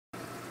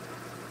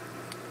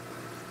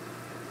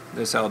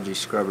This algae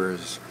scrubber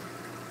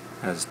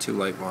has two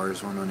light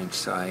bars, one on each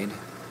side.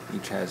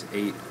 Each has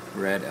 8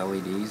 red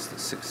LEDs, the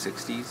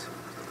 660s.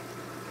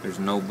 There's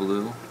no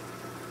blue.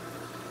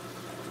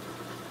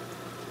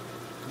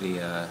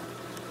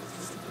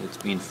 It's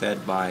being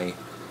fed by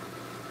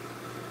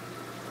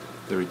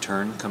the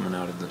return coming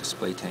out of the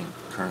display tank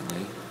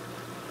currently.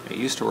 It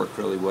used to work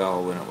really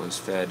well when it was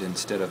fed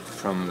instead of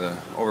from the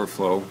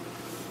overflow.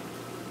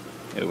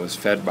 It was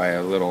fed by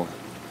a little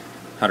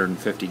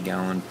 150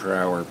 gallon per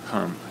hour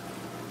pump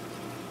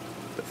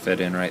that fed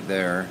in right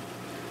there,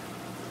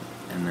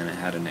 and then it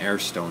had an air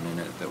stone in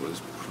it that was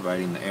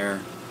providing the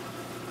air,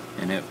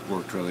 and it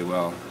worked really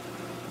well.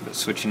 But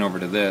switching over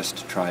to this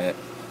to try it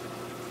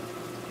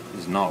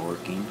is not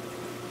working.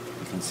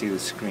 You can see the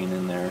screen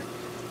in there.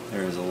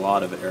 There is a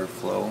lot of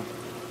airflow.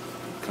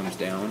 It comes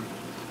down,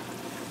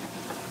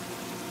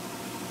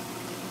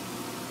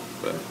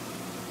 but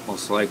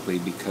most likely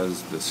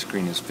because the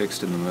screen is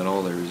fixed in the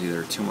middle, there's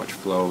either too much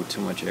flow,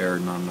 too much air,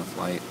 not enough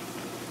light.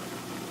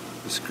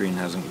 The screen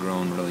hasn't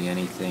grown really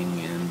anything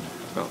in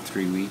about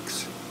 3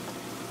 weeks,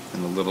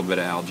 and the little bit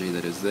of algae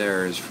that is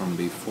there is from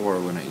before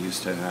when it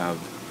used to have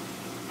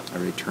a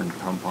return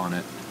pump on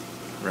it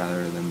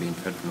rather than being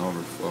fed from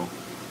overflow.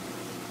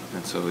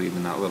 And so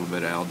even that little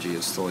bit of algae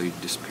is slowly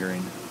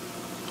disappearing.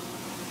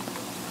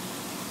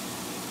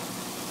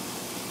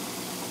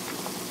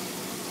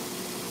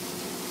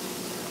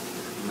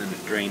 And then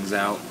it drains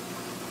out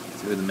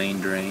through the main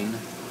drain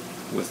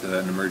with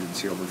an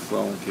emergency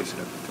overflow in case it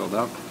ever filled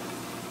up.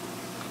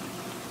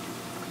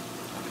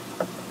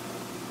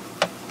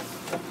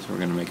 So we're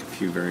going to make a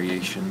few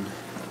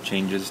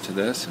changes to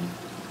this and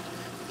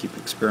keep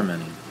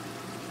experimenting.